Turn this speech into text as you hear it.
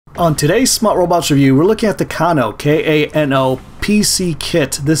On today's Smart Robots review, we're looking at the Kano, K-A-N-O PC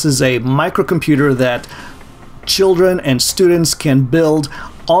kit. This is a microcomputer that children and students can build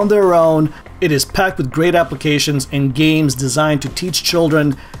on their own. It is packed with great applications and games designed to teach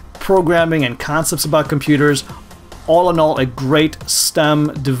children programming and concepts about computers. All in all, a great STEM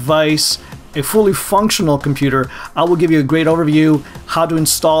device, a fully functional computer. I will give you a great overview, how to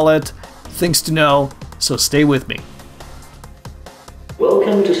install it, things to know, so stay with me.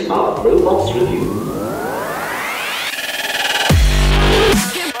 Welcome to Smart Robots Review.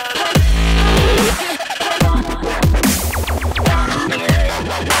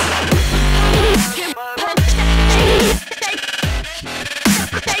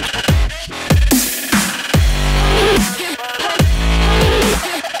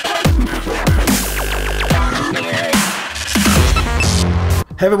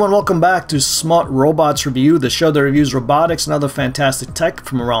 Hey everyone, welcome back to Smart Robots Review, the show that reviews robotics and other fantastic tech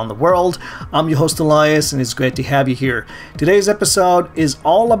from around the world. I'm your host Elias, and it's great to have you here. Today's episode is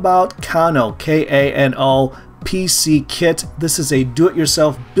all about Kano, K-A-N-O PC kit. This is a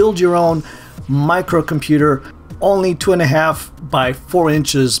do-it-yourself, build-your-own microcomputer, only 2.5 by 4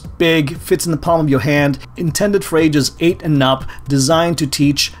 inches big, fits in the palm of your hand, intended for ages 8 and up, designed to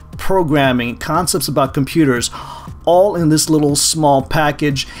teach programming, concepts about computers, all in this little small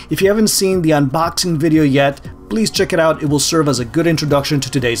package. If you haven't seen the unboxing video yet, please check it out. It will serve as a good introduction to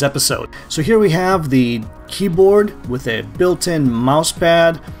today's episode. So here we have the keyboard with a built-in mouse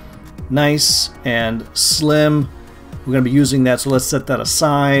pad, nice and slim. We're going to be using that, so let's set that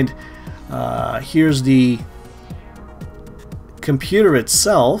aside. Here's the computer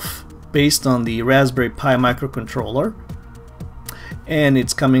itself based on the Raspberry Pi microcontroller, and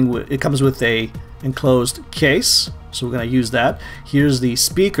it comes with a enclosed case, so we're going to use that. Here's the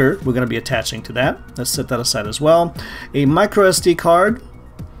speaker we're going to be attaching to that. Let's set that aside as well. A micro SD card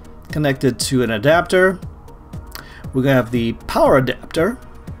connected to an adapter. We're going to have the power adapter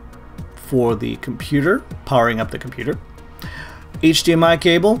for the computer, powering up the computer. HDMI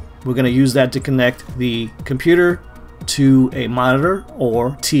cable, we're going to use that to connect the computer to a monitor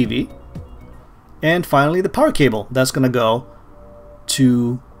or TV. And finally, the power cable that's going to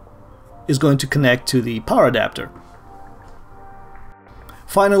connect to the power adapter.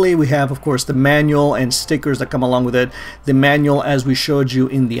 Finally, we have, of course, the manual and stickers that come along with it. The manual, as we showed you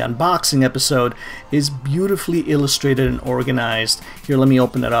in the unboxing episode, is beautifully illustrated and organized. Here, let me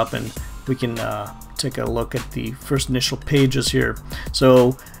open it up and we can take a look at the first initial pages here.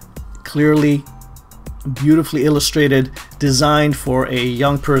 So clearly, beautifully illustrated, designed for a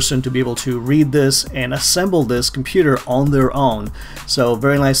young person to be able to read this and assemble this computer on their own. So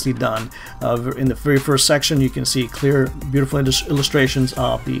very nicely done. In the very first section, you can see clear, beautiful illustrations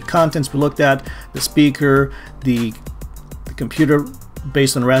of the contents we looked at, the speaker, the computer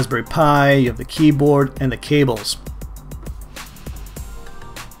based on Raspberry Pi, you have the keyboard and the cables.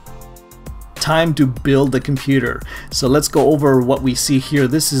 Time to build the computer. So let's go over what we see here.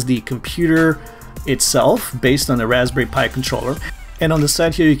 This is the computer itself based on the Raspberry Pi controller, and on the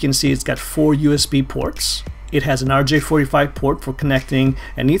side here you can see it's got 4 USB ports. It has an RJ45 port for connecting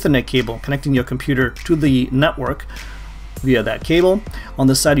an Ethernet cable, connecting your computer to the network via that cable. On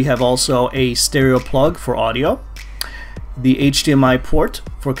the side you have also a stereo plug for audio, the HDMI port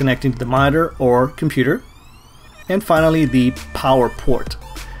for connecting to the monitor or computer, and finally the power port.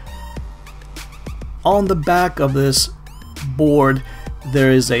 On the back of this board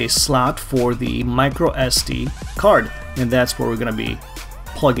there is a slot for the micro SD card, and that's where we're going to be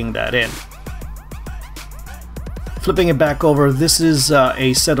plugging that in. Flipping it back over, this is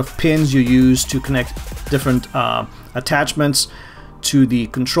a set of pins you use to connect different attachments to the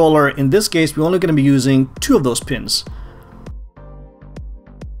controller. In this case, we're only going to be using 2 of those pins.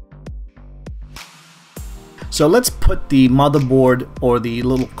 So let's put the motherboard or the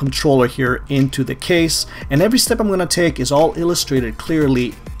little controller here into the case, and every step I'm going to take is all illustrated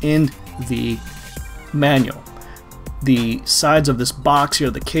clearly in the manual. The sides of this box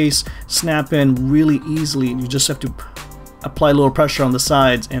here, the case, snap in really easily. You just have to apply a little pressure on the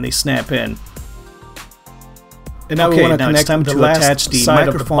sides and they snap in. And now we want to connect them to attach the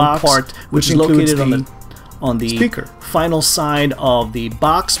microphone part, which is located on the speaker. Final side of the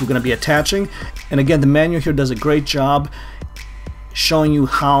box we're going to be attaching, and again the manual here does a great job showing you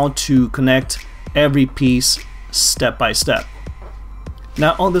how to connect every piece step by step.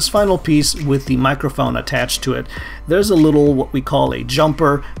 Now on this final piece with the microphone attached to it, there's a little what we call a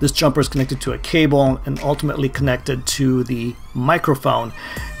jumper. This jumper is connected to a cable and ultimately connected to the microphone.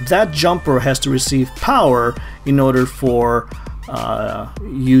 That jumper has to receive power in order for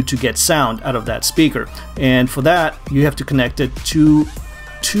you to get sound out of that speaker, and for that you have to connect it to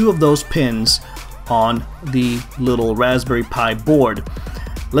 2 of those pins on the little Raspberry Pi board.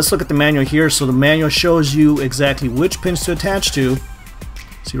 Let's look at the manual here. So the manual shows you exactly which pins to attach to.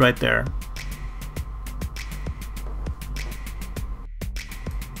 See right there.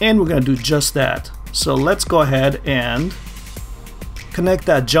 And we're going to do just that. So let's go ahead and connect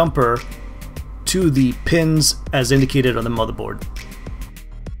that jumper to the pins as indicated on the motherboard.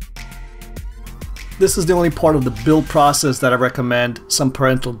 This is the only part of the build process that I recommend some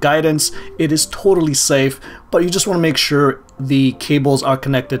parental guidance. It is totally safe, but you just want to make sure the cables are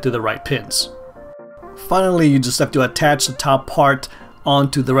connected to the right pins. Finally, you just have to attach the top part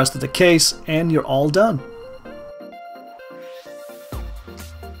onto the rest of the case and you're all done.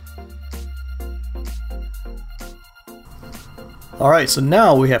 Alright, so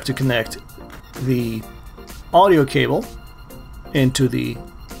now we have to connect the audio cable into the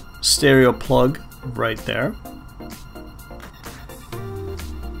stereo plug right there.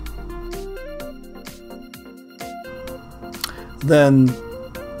 Then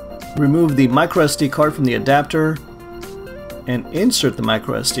remove the micro SD card from the adapter and insert the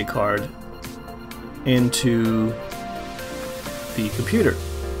micro SD card into the computer.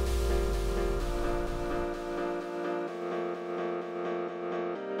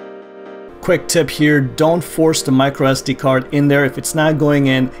 Quick tip here, don't force the micro SD card in there. If it's not going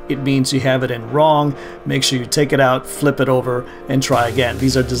in, it means you have it in wrong. Make sure you take it out, flip it over, and try again.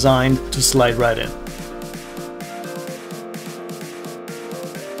 These are designed to slide right in.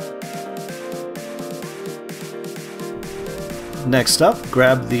 Next up,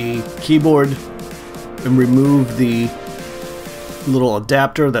 grab the keyboard and remove the little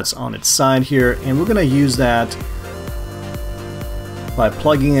adapter that's on its side here, and we're going to use that by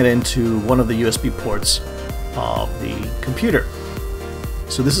plugging it into one of the USB ports of the computer.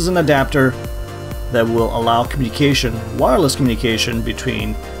 So this is an adapter that will allow communication, wireless communication,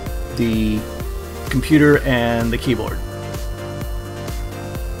 between the computer and the keyboard.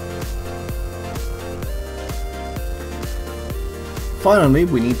 Finally,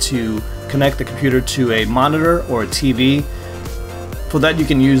 we need to connect the computer to a monitor or a TV. For that, you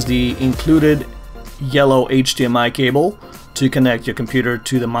can use the included yellow HDMI cable to connect your computer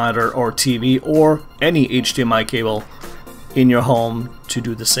to the monitor or TV, or any HDMI cable in your home to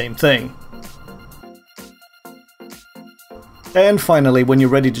do the same thing. And finally, when you're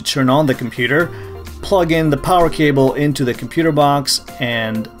ready to turn on the computer, plug in the power cable into the computer box,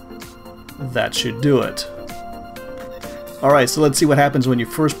 and that should do it. Alright, so let's see what happens when you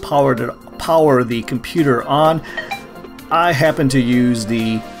first power the computer on. I happen to use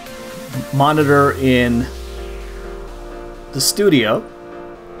the monitor in the studio,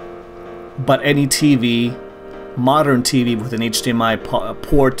 but any TV, modern TV with an HDMI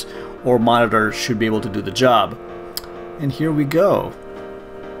port or monitor should be able to do the job. And here we go.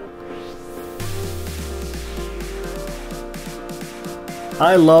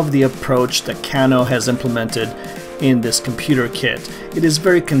 I love the approach that Kano has implemented in this computer kit. It is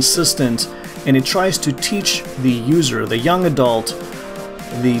very consistent, and it tries to teach the user, the young adult,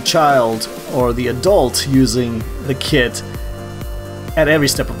 the child, or the adult using the kit at every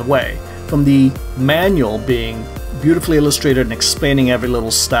step of the way. From the manual being beautifully illustrated and explaining every little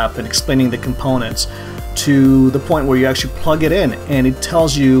step and explaining the components, to the point where you actually plug it in and it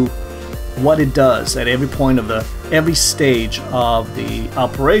tells you what it does at every point of every stage of the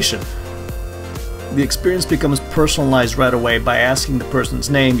operation. The experience becomes personalized right away by asking the person's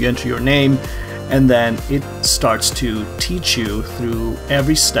name. You enter your name, and then it starts to teach you through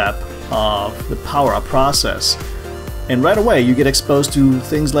every step of the power-up process. And right away you get exposed to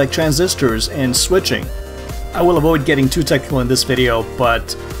things like transistors and switching. I will avoid getting too technical in this video,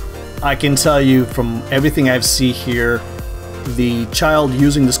 but I can tell you from everything I've seen here, the child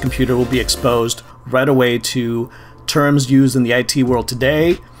using this computer will be exposed right away to terms used in the IT world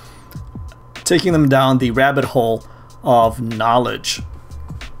today, taking them down the rabbit hole of knowledge.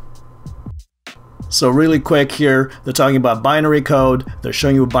 So really quick here, they're talking about binary code. They're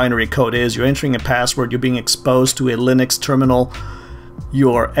showing you what binary code is. You're entering a password. You're being exposed to a Linux terminal.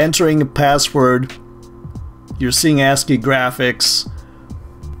 You're entering a password. You're seeing ASCII graphics.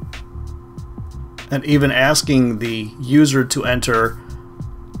 And even asking the user to enter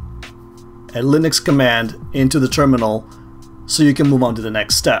a Linux command into the terminal so you can move on to the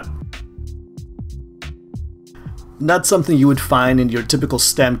next step. Not something you would find in your typical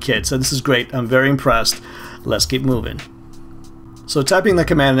STEM kit, so this is great. I'm very impressed. Let's keep moving. So typing the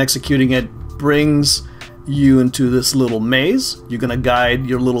command and executing it brings you into this little maze. You're going to guide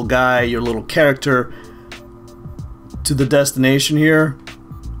your little guy, your little character, to the destination here,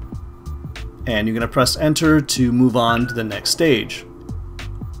 and you're going to press enter to move on to the next stage.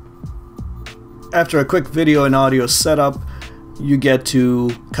 After a quick video and audio setup, you get to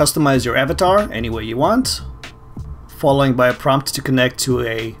customize your avatar any way you want, following by a prompt to connect to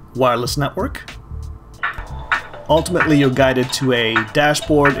a wireless network. Ultimately, you're guided to a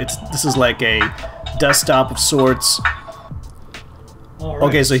dashboard. This is like a desktop of sorts.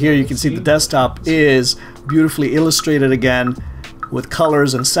 Okay, so here you can see the desktop is beautifully illustrated again with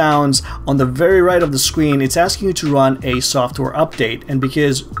colors and sounds. On the very right of the screen, it's asking you to run a software update, and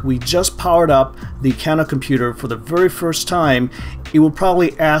because we just powered up the Kano computer for the very first time, it will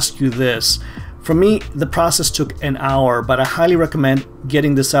probably ask you this. For me, the process took an hour, but I highly recommend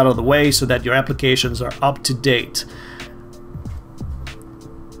getting this out of the way so that your applications are up to date.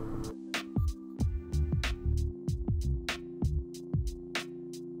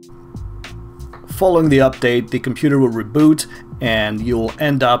 Following the update, the computer will reboot and you'll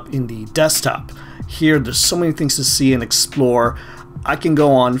end up in the desktop. Here, there's so many things to see and explore. I can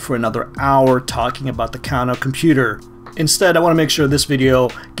go on for another hour talking about the Kano computer. Instead, I want to make sure this video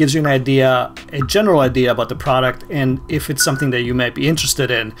gives you an idea, a general idea about the product, and if it's something that you might be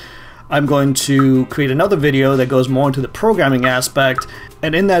interested in. I'm going to create another video that goes more into the programming aspect,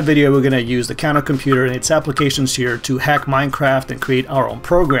 and in that video we're going to use the Kano computer and its applications here to hack Minecraft and create our own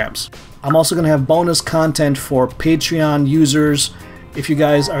programs. I'm also going to have bonus content for Patreon users. If you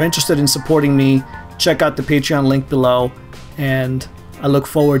guys are interested in supporting me, check out the Patreon link below, and I look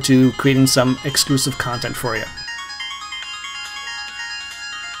forward to creating some exclusive content for you.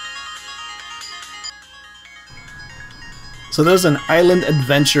 So there's an island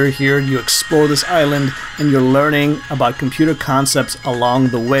adventure here. You explore this island and you're learning about computer concepts along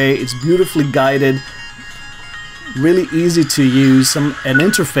the way. It's beautifully guided, really easy to use, an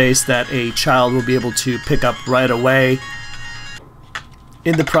interface that a child will be able to pick up right away.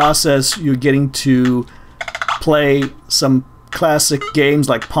 In the process, you're getting to play some classic games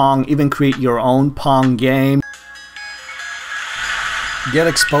like Pong, even create your own Pong game. Get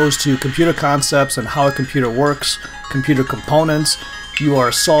exposed to computer concepts and how a computer works, computer components. You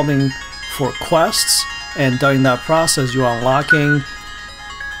are solving for quests, and during that process you are unlocking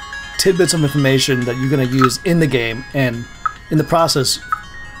tidbits of information that you're going to use in the game, and in the process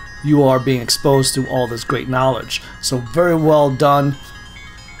you are being exposed to all this great knowledge. So very well done.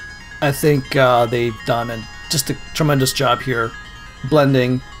 I think they've done just a tremendous job here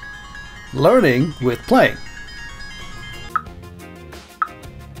blending learning with playing.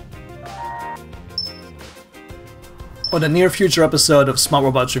 On a near future episode of Smart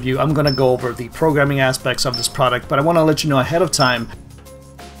Robots Review, I'm going to go over the programming aspects of this product, but I want to let you know ahead of time,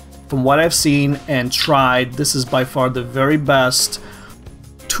 from what I've seen and tried, this is by far the very best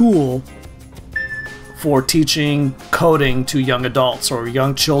tool for teaching coding to young adults or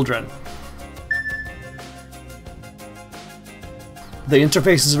young children. The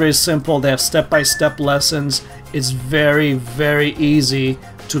interface is very simple. They have step-by-step lessons. It's very, very easy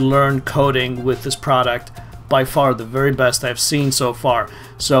to learn coding with this product. By far the very best I've seen so far.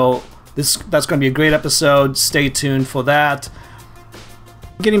 So that's going to be a great episode. Stay tuned for that.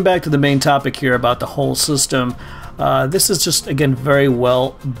 Getting back to the main topic here about the whole system, this is just, again, very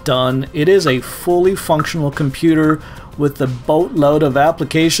well done. It is a fully functional computer with a boatload of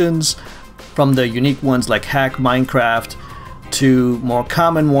applications, from the unique ones like hack Minecraft to more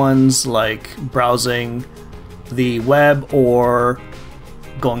common ones like browsing the web or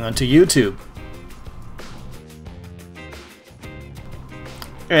going onto YouTube.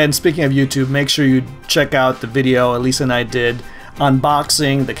 And speaking of YouTube, make sure you check out the video Elisa and I did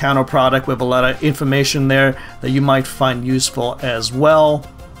unboxing the Kano product. We have a lot of information there that you might find useful as well.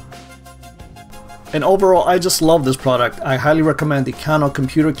 And overall, I just love this product. I highly recommend the Kano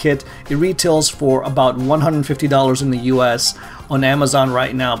computer kit. It retails for about $150 in the US on Amazon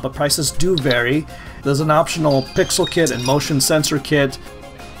right now, but prices do vary. There's an optional pixel kit and motion sensor kit.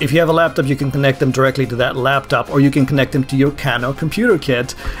 If you have a laptop, you can connect them directly to that laptop, or you can connect them to your Kano computer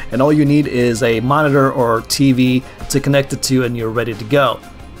kit, and all you need is a monitor or TV to connect it to, and you're ready to go.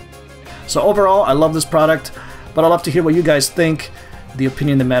 So overall, I love this product, but I'd love to hear what you guys think. The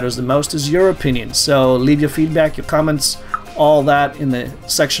opinion that matters the most is your opinion, so leave your feedback, your comments, all that in the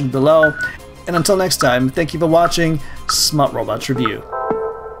section below. And until next time, thank you for watching Smart Robots Review.